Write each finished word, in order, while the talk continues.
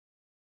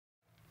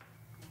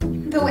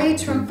Though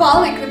age from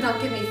folly could not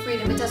give me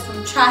freedom, it does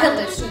from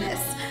childishness.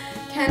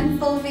 Can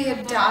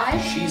Fulvia die?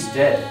 She's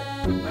dead,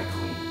 my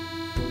queen.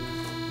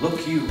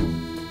 Look you,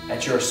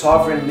 at your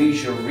sovereign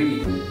leisure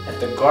read, at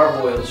the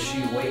garboils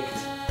she waked,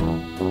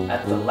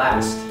 at the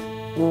last,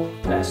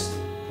 best.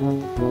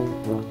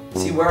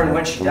 See where and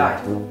when she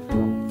died.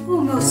 O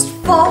most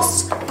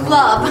false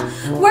glove,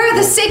 where are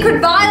the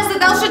sacred vials that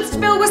thou shouldst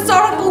fill with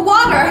sorrowful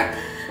water?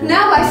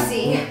 Now I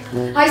see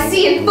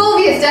in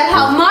Fulvia's death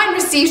how mine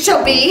received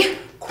shall be.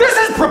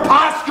 This is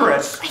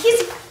preposterous!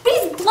 He's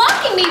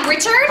blocking me,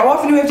 Richard! How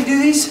often do we have to do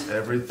these?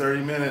 Every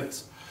 30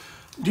 minutes.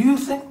 Do you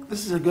think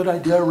this is a good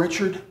idea,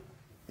 Richard?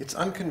 It's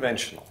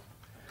unconventional.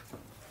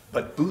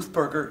 But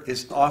Boothburger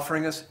is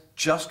offering us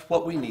just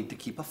what we need to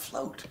keep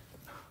afloat.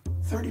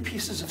 30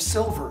 pieces of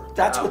silver.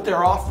 That's what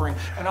they're offering,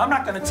 and I'm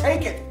not going to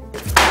take it.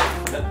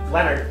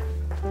 Leonard.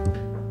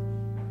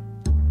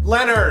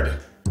 Leonard!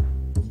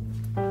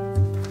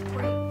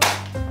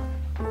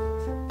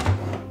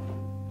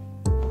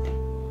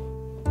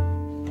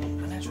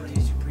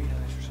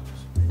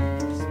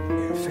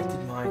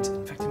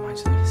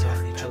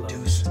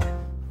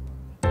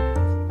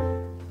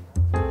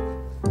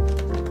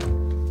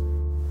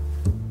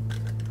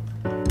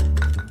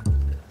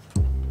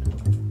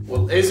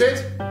 Is it?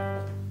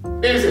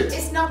 Is it?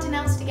 It's not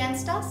denounced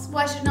against us.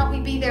 Why should not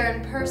we be there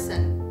in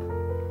person?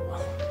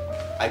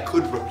 I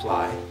could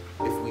reply,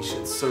 if we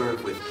should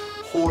serve with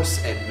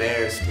horse and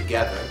mares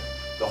together,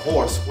 the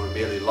horse were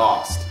merely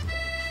lost.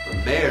 The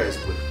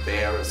mares would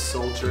bear a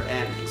soldier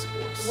and his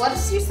horse. What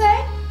does you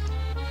say?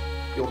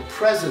 Your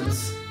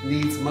presence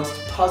needs must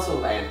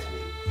puzzle Antony.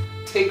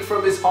 Take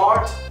from his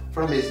heart,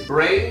 from his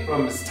brain,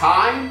 from his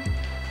time.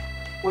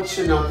 What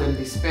should not then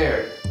be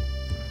spared?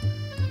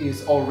 He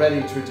is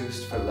already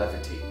traduced for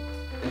levity.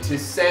 And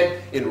 'tis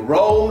said in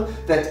Rome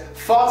that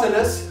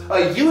Photinus,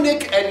 a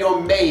eunuch, and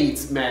your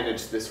maids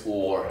managed this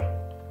war.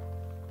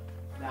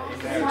 All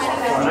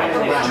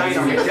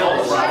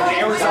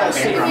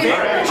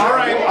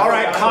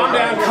right,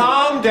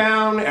 calm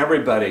down,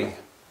 everybody.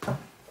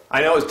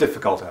 I know it's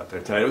difficult out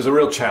there tonight. It was a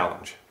real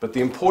challenge. But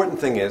the important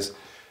thing is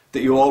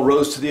that you all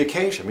rose to the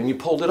occasion. I mean, you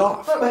pulled it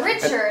off. But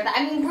Richard,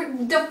 I mean, we're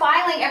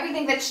defiling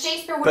everything that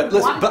Shakespeare would But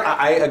listen, want. but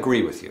I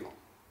agree with you.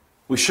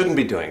 We shouldn't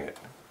be doing it.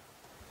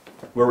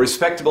 We're a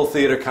respectable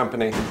theater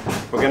company.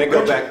 We're going to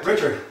go back.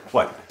 Richard.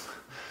 What?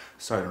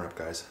 Sorry to interrupt,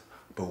 guys,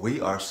 but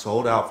we are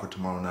sold out for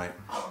tomorrow night.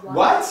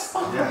 What?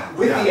 Yeah.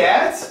 With the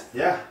ads?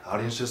 Yeah.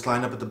 Audience just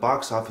lined up at the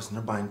box office and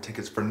they're buying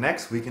tickets for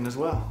next weekend as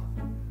well.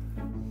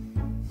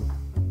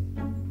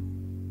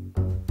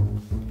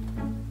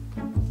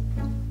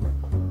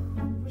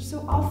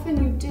 So often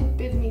you did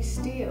bid me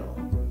steal.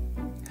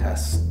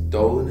 Hast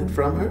stolen it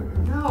from her?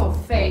 No,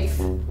 Faith.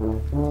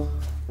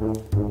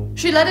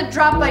 She let it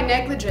drop by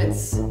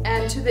negligence,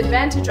 and to the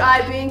advantage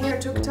I, being here,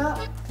 took it up.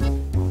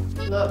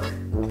 Look,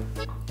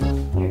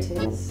 here it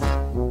is.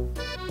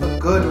 A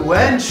good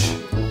wench.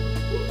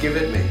 Give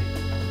it me.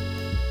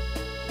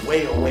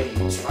 Wait away,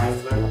 you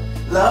trifler.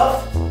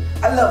 Love?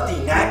 I love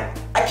thee not.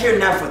 I care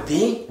not for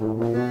thee.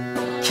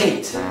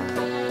 Kate,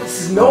 this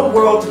is no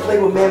world to play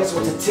with manners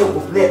or to tilt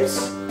with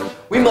lips.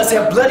 We must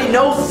have bloody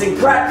noses and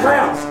cracked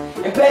crowns,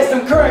 and pass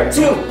them current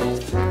too.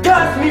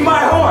 God, me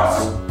my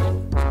horse!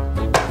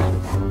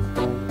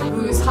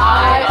 Whose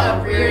high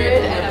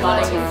upreared and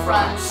abutting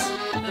fronts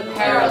the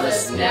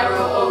perilous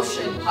narrow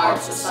ocean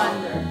parts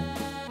asunder.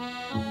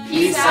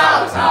 Piece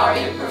out our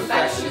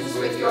imperfections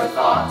with your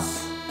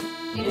thoughts.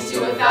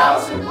 Into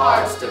 1,000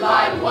 parts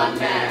divide one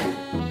man,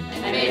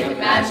 and make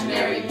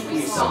imaginary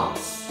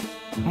puissance.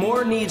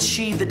 More needs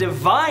she the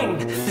divine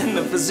than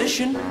the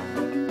physician.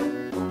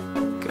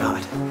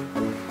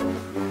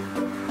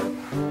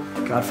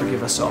 God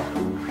forgive us all.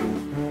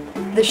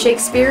 The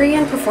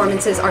Shakespearean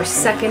performances are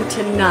second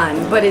to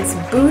none, but it's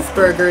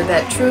Boothburger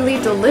that truly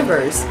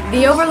delivers.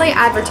 The overlay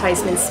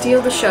advertisements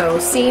steal the show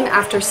scene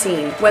after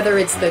scene. Whether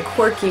it's the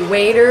quirky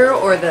waiter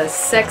or the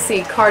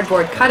sexy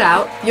cardboard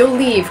cutout, you'll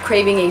leave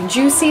craving a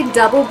juicy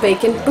double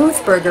bacon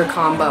Boothburger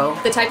combo.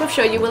 The type of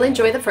show you will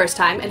enjoy the first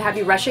time and have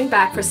you rushing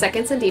back for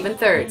seconds and even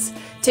thirds.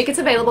 Tickets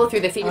available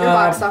through the theater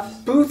box office.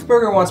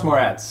 Boothburger wants more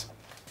ads.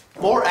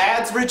 More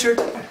ads, Richard?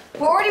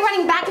 We're already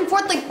running back and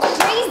forth like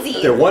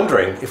crazy. They're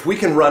wondering if we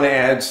can run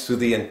ads through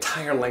the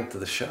entire length of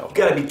the show. You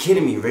gotta be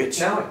kidding me, Rich.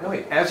 No,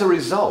 wait. As a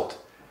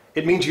result,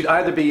 it means you'd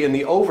either be in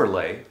the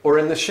overlay or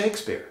in the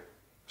Shakespeare.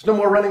 There's no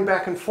more running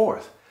back and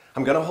forth.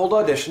 I'm going to hold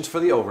auditions for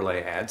the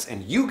overlay ads,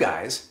 and you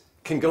guys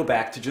can go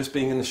back to just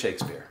being in the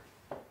Shakespeare.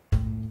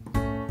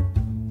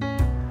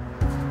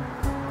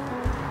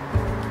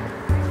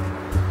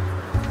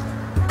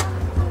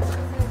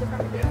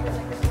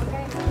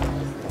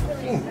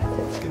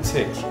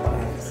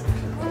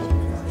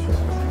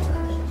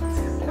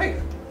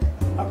 Hey,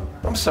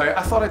 I'm sorry,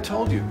 I thought I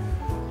told you.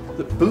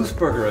 The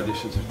Boothburger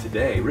auditions are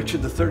today.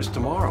 Richard III's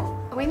tomorrow.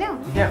 Oh, we know.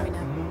 Yeah. We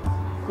know.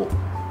 Well,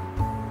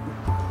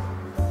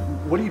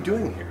 what are you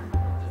doing here?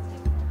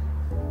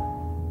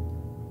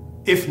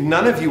 If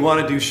none of you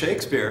want to do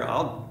Shakespeare,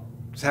 I'll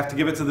just have to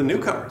give it to the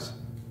newcomers.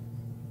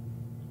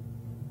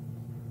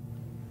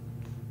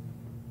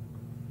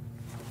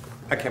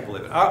 I can't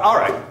believe it. All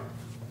right.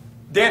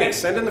 Danny,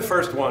 send in the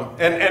first one.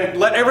 And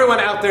let everyone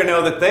out there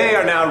know that they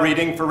are now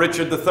reading for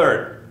Richard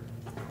III.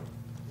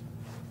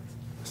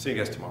 See you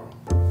guys tomorrow.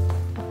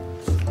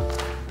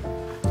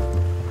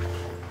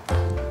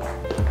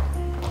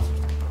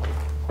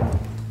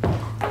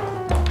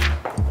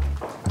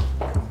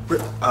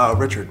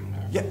 Richard.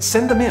 Yeah,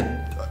 send them in.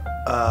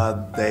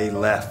 They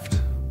left.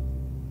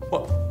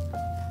 What?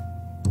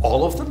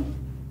 All of them?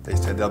 They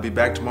said they'll be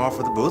back tomorrow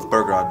for the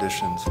Boothburger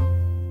auditions.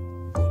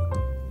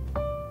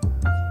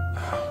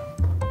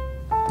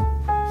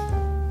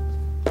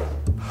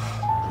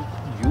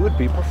 You would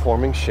be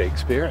performing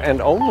Shakespeare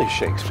and only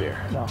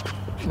Shakespeare. No.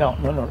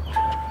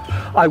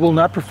 I will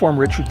not perform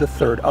Richard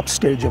III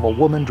upstage of a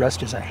woman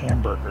dressed as a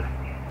hamburger.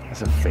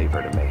 As a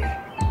favor to me.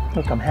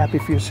 Look, I'm happy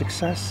for your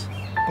success,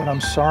 but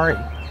I'm sorry.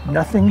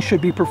 Nothing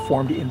should be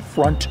performed in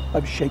front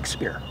of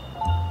Shakespeare.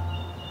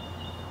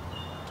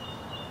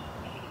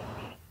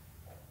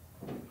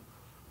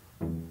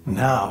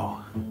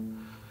 Now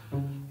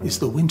is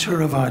the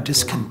winter of our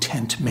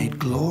discontent made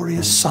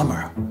glorious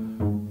summer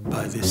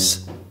by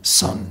this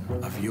son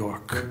of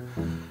York,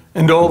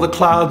 and all the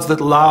clouds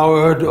that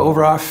lowered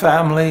over our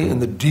family in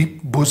the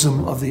deep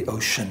bosom of the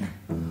ocean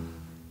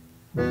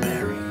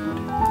buried.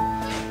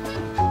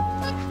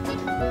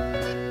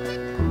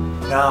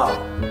 Now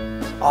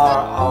are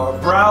our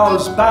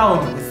brows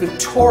bound with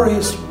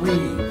victorious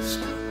wreaths,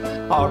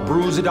 our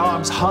bruised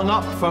arms hung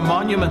up for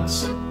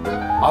monuments,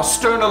 our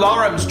stern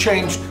alarums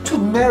changed to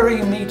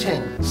merry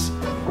meetings,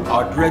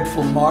 our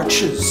dreadful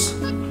marches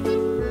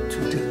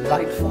to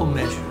delightful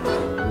measure.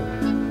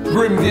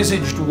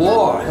 Grim-visaged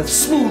war hath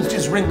smoothed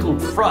his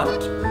wrinkled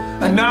front,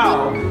 and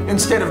now,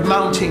 instead of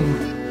mounting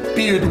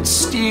bearded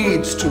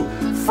steeds to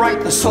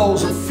fright the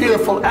souls of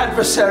fearful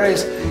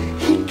adversaries,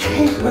 he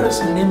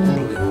capers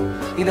nimbly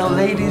in a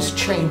lady's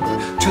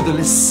chamber to the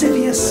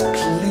lascivious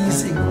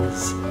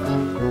pleasings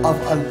of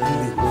a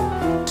lute.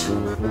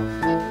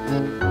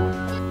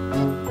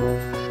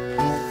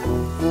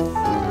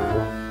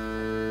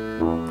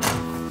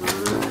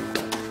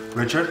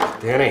 Richard?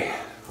 Danny,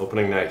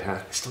 opening night, huh?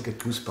 I still get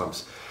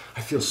goosebumps. I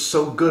feel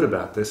so good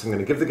about this. I'm going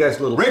to give the guys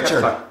a little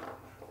Richard! pep talk.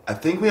 I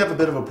think we have a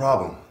bit of a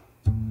problem.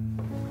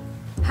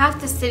 Half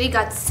the city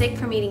got sick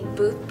from eating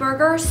booth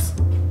burgers.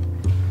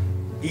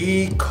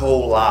 E.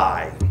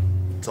 coli.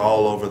 It's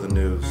all over the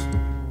news.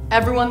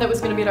 Everyone that was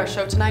going to be at our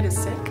show tonight is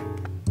sick.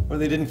 Or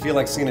they didn't feel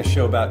like seeing a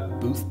show about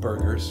booth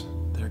burgers.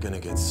 They're gonna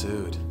get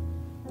sued.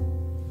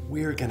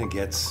 We're going to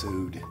get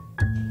sued.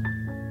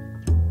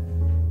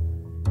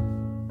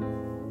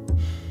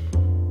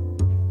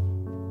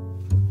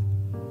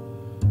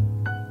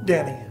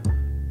 Danny, do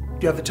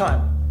you have the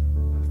time?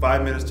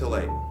 5 minutes till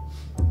 8.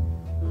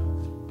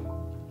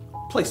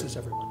 Places,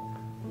 everyone.